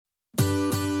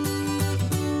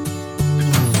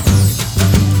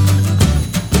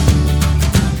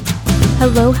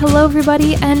Hello,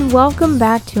 everybody, and welcome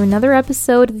back to another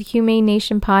episode of the Humane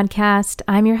Nation podcast.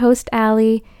 I'm your host,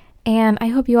 Allie, and I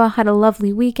hope you all had a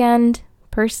lovely weekend.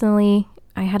 Personally,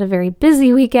 I had a very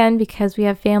busy weekend because we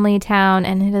have family in town,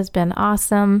 and it has been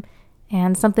awesome,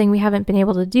 and something we haven't been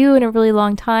able to do in a really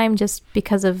long time just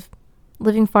because of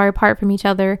living far apart from each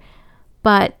other,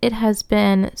 but it has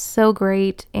been so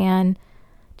great and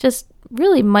just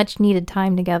really much needed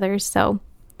time together. So,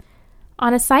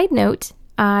 on a side note,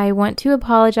 I want to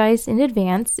apologize in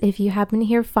advance if you happen to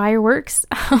hear fireworks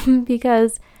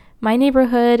because my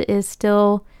neighborhood is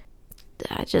still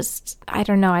I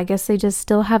don't know, I guess they just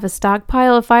still have a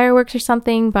stockpile of fireworks or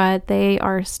something, but they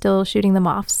are still shooting them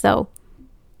off. So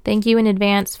thank you in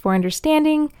advance for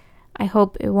understanding. I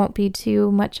hope it won't be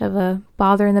too much of a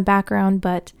bother in the background,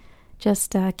 but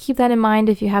just keep that in mind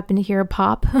if you happen to hear a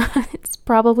pop. It's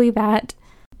probably that.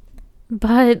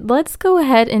 But let's go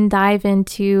ahead and dive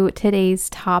into today's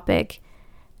topic.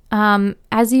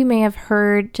 As you may have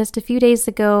heard, just a few days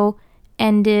ago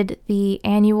ended the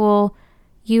annual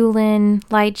Yulin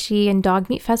Lychee and Dog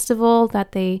Meat Festival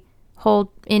that they hold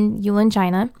in Yulin,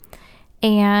 China.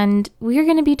 And we're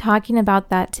going to be talking about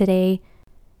that today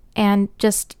and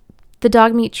just the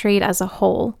dog meat trade as a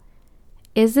whole.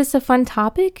 Is this a fun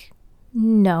topic?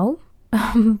 No.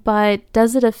 But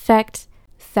does it affect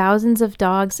thousands of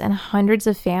dogs and hundreds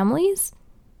of families?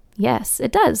 Yes,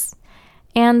 it does.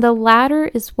 And the latter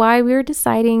is why we're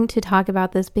deciding to talk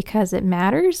about this, because it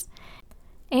matters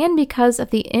and because of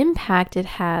the impact it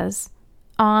has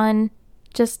on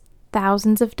just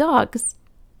thousands of dogs.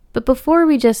 But before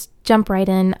we just jump right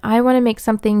in, I want to make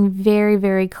something very,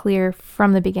 very clear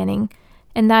from the beginning,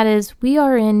 and that is we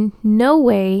are in no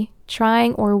way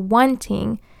trying or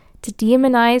wanting to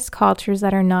demonize cultures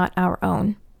that are not our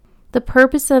own. The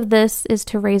purpose of this is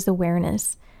to raise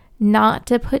awareness, not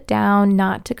to put down,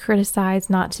 not to criticize,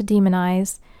 not to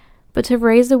demonize, but to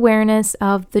raise awareness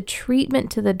of the treatment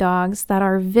to the dogs that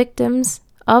are victims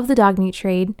of the dog meat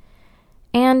trade,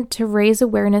 and to raise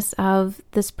awareness of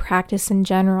this practice in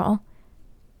general.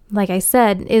 Like I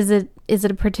said, is it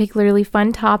a particularly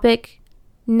fun topic?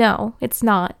 No, it's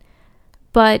not.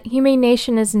 But Humane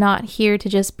Nation is not here to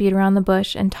just beat around the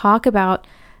bush and talk about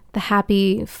the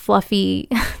happy, fluffy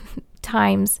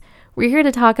times. We're here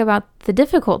to talk about the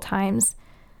difficult times.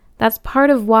 That's part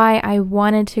of why I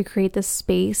wanted to create this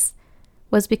space,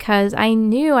 was because I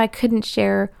knew I couldn't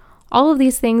share all of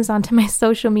these things onto my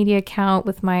social media account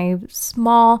with my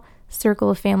small circle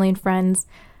of family and friends.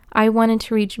 I wanted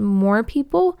to reach more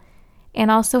people and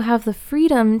also have the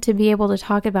freedom to be able to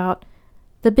talk about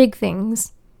the big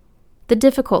things, the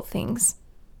difficult things.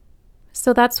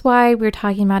 So that's why we're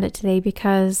talking about it today,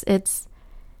 because it's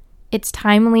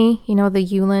timely. You know, the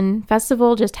Yulin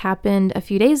festival just happened a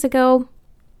few days ago,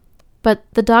 but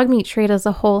the dog meat trade as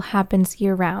a whole happens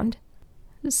year-round.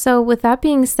 So with that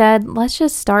being said, let's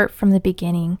just start from the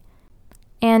beginning.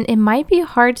 And it might be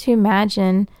hard to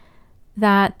imagine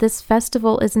that this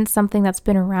festival isn't something that's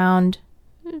been around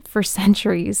for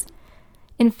centuries.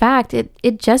 In fact,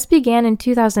 it just began in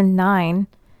 2009.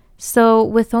 So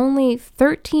with only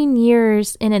 13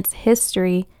 years in its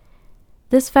history,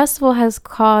 this festival has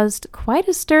caused quite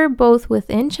a stir both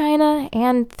within China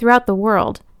and throughout the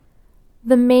world.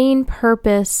 The main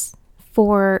purpose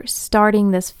for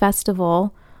starting this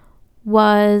festival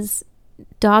was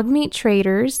dog meat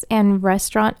traders and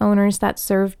restaurant owners that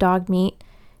serve dog meat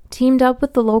teamed up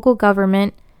with the local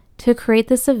government to create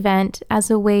this event as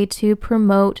a way to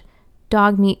promote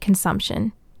dog meat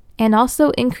consumption and also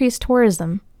increase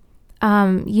tourism.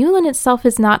 Yulin itself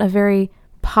is not a very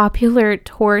popular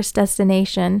tourist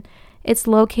destination. It's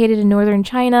located in northern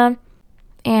China,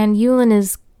 and Yulin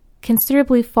is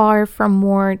considerably far from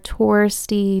more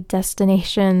touristy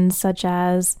destinations such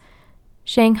as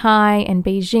Shanghai and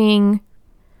Beijing.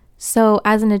 So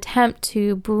as an attempt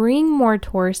to bring more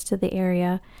tourists to the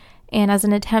area and as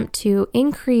an attempt to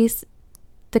increase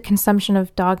the consumption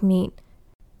of dog meat,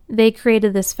 they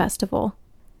created this festival.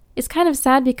 It's kind of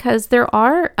sad because there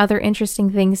are other interesting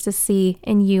things to see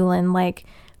in Yulin, like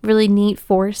really neat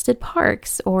forested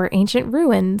parks or ancient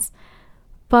ruins,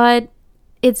 but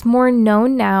it's more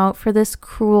known now for this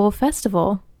cruel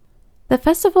festival. The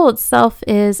festival itself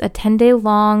is a 10-day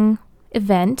long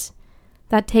event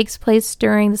that takes place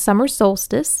during the summer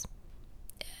solstice.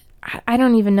 I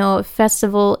don't even know if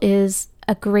festival is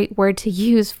a great word to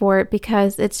use for it,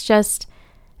 because it's just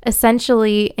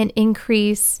essentially an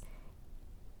increase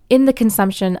in the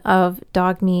consumption of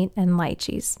dog meat and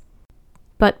lychees,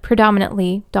 but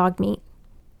predominantly dog meat.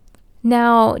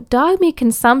 Now, dog meat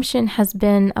consumption has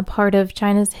been a part of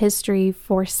China's history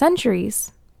for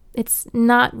centuries. It's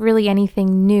not really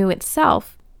anything new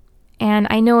itself. And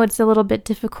I know it's a little bit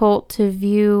difficult to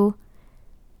view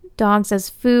dogs as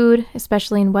food,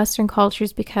 especially in Western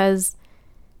cultures, because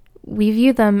we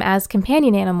view them as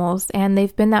companion animals, and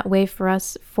they've been that way for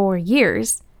us for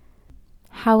years.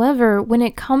 However, when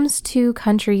it comes to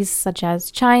countries such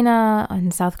as China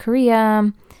and South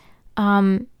Korea,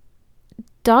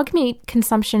 dog meat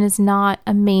consumption is not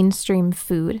a mainstream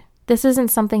food. This isn't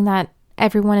something that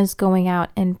everyone is going out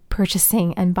and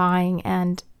purchasing and buying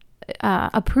and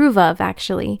approve of,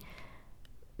 actually.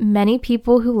 Many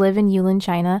people who live in Yulin,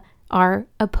 China are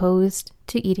opposed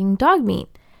to eating dog meat.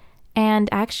 And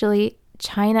actually,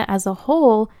 China as a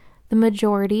whole, the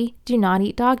majority do not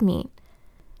eat dog meat.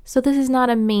 So this is not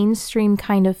a mainstream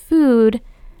kind of food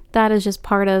that is just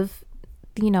part of,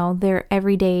 their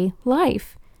everyday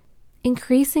life.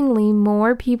 Increasingly,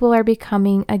 more people are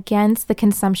becoming against the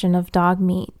consumption of dog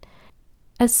meat.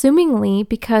 Assumingly,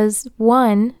 because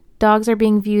 1, dogs are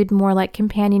being viewed more like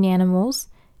companion animals,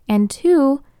 and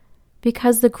 2,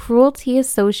 because the cruelty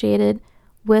associated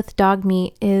with dog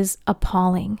meat is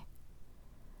appalling.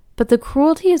 But the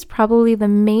cruelty is probably the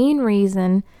main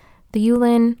reason the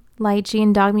Yulin Lychee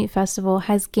and Dog Meat Festival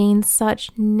has gained such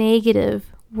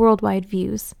negative worldwide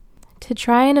views. To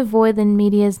try and avoid the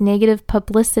media's negative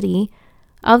publicity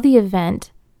of the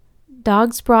event,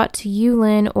 dogs brought to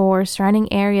Yulin or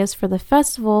surrounding areas for the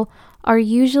festival are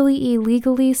usually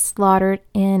illegally slaughtered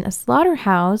in a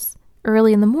slaughterhouse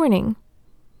early in the morning.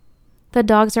 The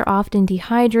dogs are often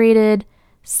dehydrated,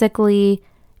 sickly,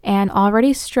 and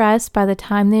already stressed by the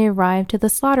time they arrive to the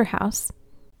slaughterhouse.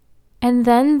 And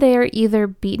then they are either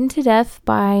beaten to death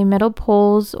by metal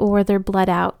poles or they're bled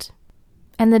out.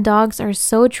 And the dogs are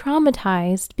so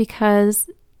traumatized because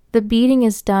the beating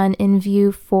is done in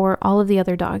view for all of the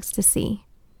other dogs to see.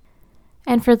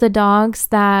 And for the dogs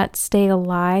that stay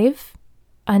alive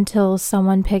until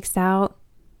someone picks out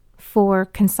for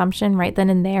consumption right then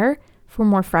and there for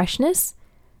more freshness,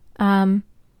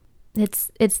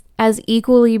 it's as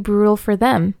equally brutal for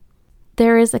them.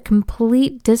 There is a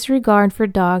complete disregard for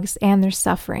dogs and their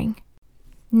suffering.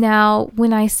 Now,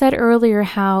 when I said earlier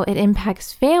how it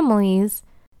impacts families,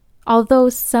 although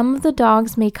some of the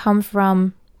dogs may come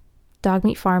from dog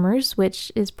meat farmers,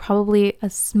 which is probably a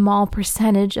small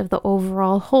percentage of the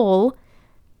overall whole,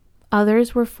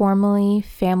 others were formerly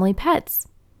family pets.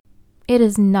 It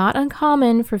is not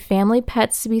uncommon for family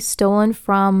pets to be stolen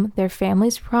from their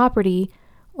family's property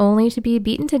only to be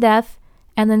beaten to death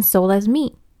and then sold as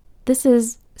meat. This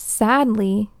is,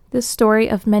 sadly, the story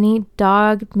of many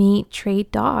dog meat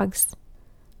trade dogs.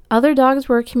 Other dogs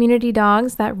were community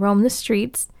dogs that roam the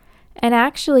streets, and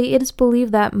actually it is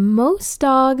believed that most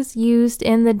dogs used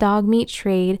in the dog meat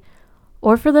trade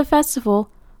or for the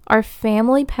festival are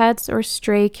family pets or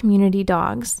stray community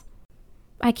dogs.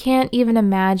 I can't even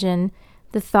imagine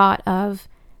the thought of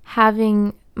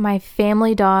having my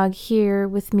family dog here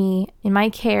with me in my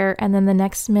care, and then the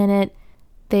next minute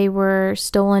they were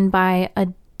stolen by a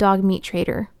dog meat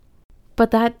trader.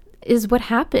 But that is what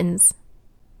happens.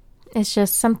 It's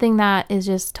just something that is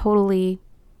just totally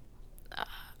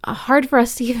hard for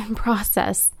us to even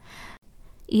process.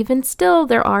 Even still,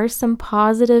 there are some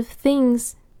positive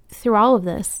things through all of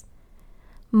this.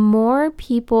 More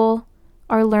people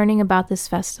are learning about this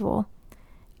festival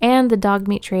and the dog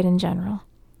meat trade in general.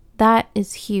 That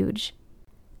is huge.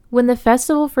 When the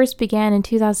festival first began in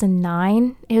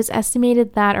 2009, it was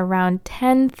estimated that around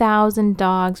 10,000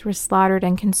 dogs were slaughtered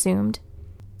and consumed.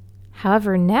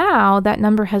 However, now that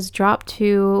number has dropped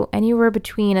to anywhere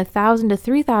between 1,000 to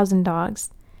 3,000 dogs.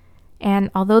 And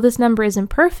although this number isn't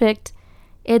perfect,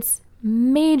 it's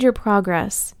major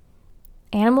progress.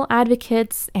 Animal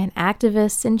advocates and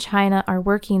activists in China are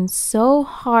working so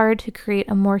hard to create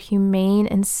a more humane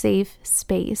and safe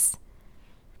space.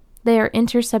 They are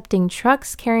intercepting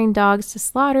trucks carrying dogs to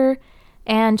slaughter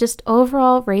and just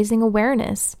overall raising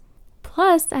awareness.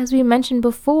 Plus, as we mentioned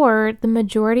before, the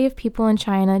majority of people in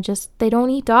China they don't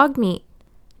eat dog meat,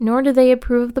 nor do they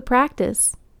approve of the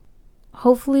practice.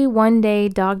 Hopefully one day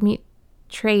dog meat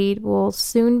trade will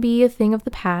soon be a thing of the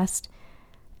past,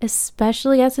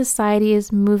 especially as society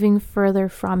is moving further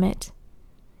from it.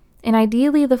 And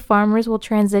ideally, the farmers will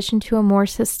transition to a more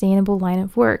sustainable line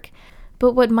of work.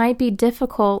 But what might be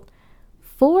difficult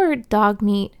for dog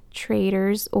meat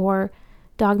traders or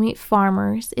dog meat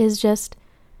farmers is just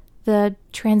the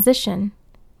transition.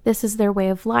 This is their way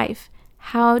of life.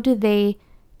 How do they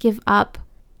give up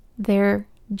their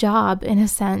job, in a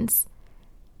sense,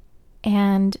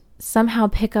 and somehow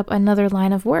pick up another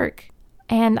line of work?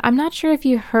 And I'm not sure if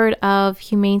you heard of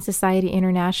Humane Society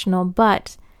International,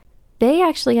 but they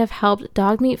actually have helped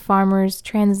dog meat farmers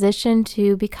transition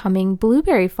to becoming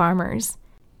blueberry farmers.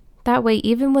 That way,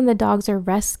 even when the dogs are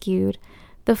rescued,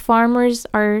 the farmers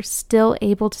are still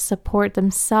able to support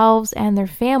themselves and their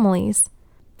families.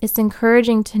 It's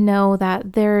encouraging to know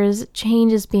that there's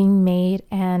changes being made,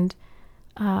 and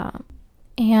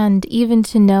even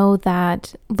to know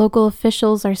that local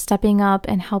officials are stepping up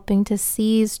and helping to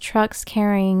seize trucks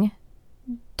carrying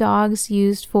dogs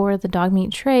used for the dog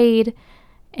meat trade,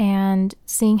 and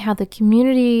seeing how the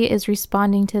community is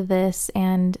responding to this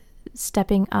and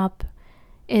stepping up.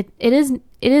 It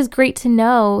is great to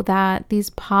know that these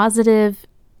positive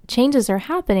changes are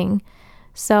happening.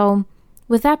 So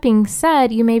with that being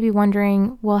said, you may be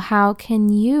wondering, well, how can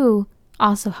you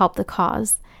also help the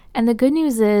cause? And the good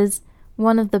news is,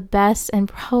 one of the best and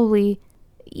probably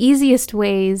easiest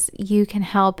ways you can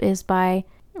help is by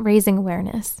raising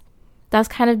awareness. That's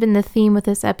kind of been the theme with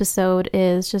this episode,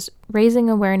 is just raising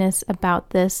awareness about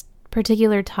this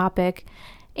particular topic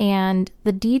and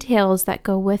the details that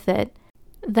go with it.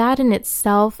 That in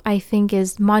itself, I think,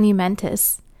 is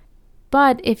monumentous.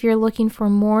 But if you're looking for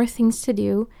more things to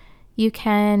do, you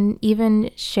can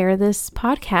even share this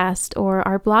podcast or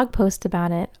our blog post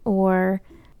about it, or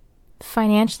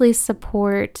financially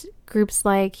support groups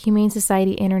like Humane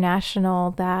Society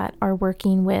International that are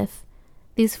working with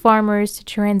these farmers to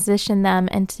transition them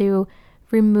and to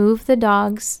remove the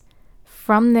dogs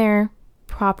from their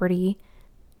property,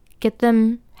 get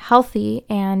them healthy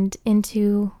and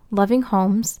into loving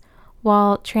homes,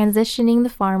 while transitioning the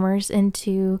farmers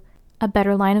into a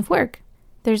better line of work.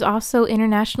 There's also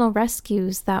international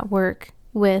rescues that work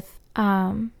with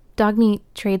dog meat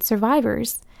trade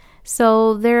survivors.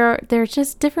 So there are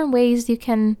just different ways you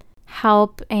can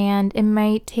help, and it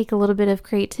might take a little bit of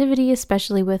creativity,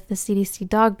 especially with the CDC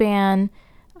dog ban.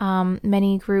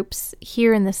 Many groups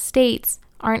here in the States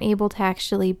aren't able to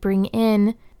actually bring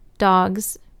in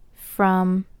dogs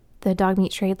from the dog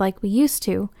meat trade like we used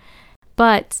to.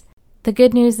 But the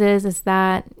good news is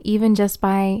that even just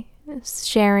by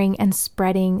sharing and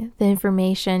spreading the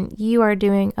information, you are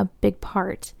doing a big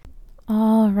part.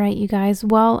 All right, you guys.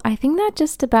 Well, I think that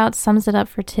just about sums it up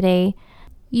for today.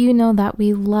 You know that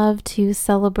we love to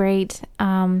celebrate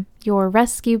your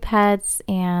rescue pets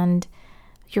and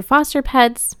your foster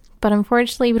pets, but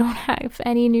unfortunately we don't have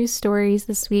any new stories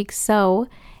this week. So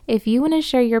if you want to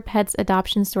share your pet's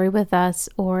adoption story with us,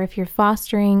 or if you're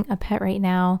fostering a pet right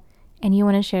now and you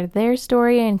want to share their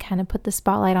story and kind of put the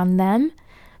spotlight on them,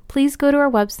 please go to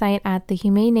our website at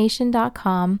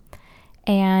thehumanenation.com,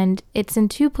 and it's in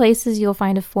two places. You'll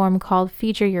find a form called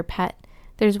Feature Your Pet.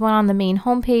 There's one on the main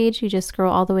homepage. You just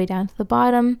scroll all the way down to the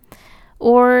bottom,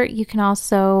 or you can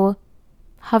also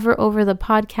hover over the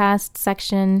podcast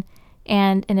section,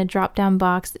 and in a drop-down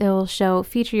box, it'll show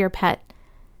Feature Your Pet.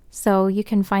 So you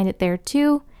can find it there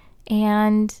too.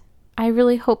 And I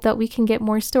really hope that we can get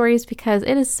more stories, because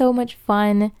it is so much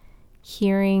fun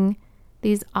hearing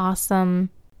these awesome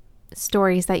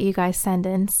stories that you guys send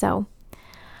in. So,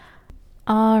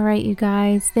 all right, you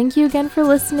guys, thank you again for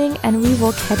listening, and we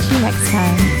will catch you next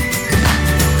time.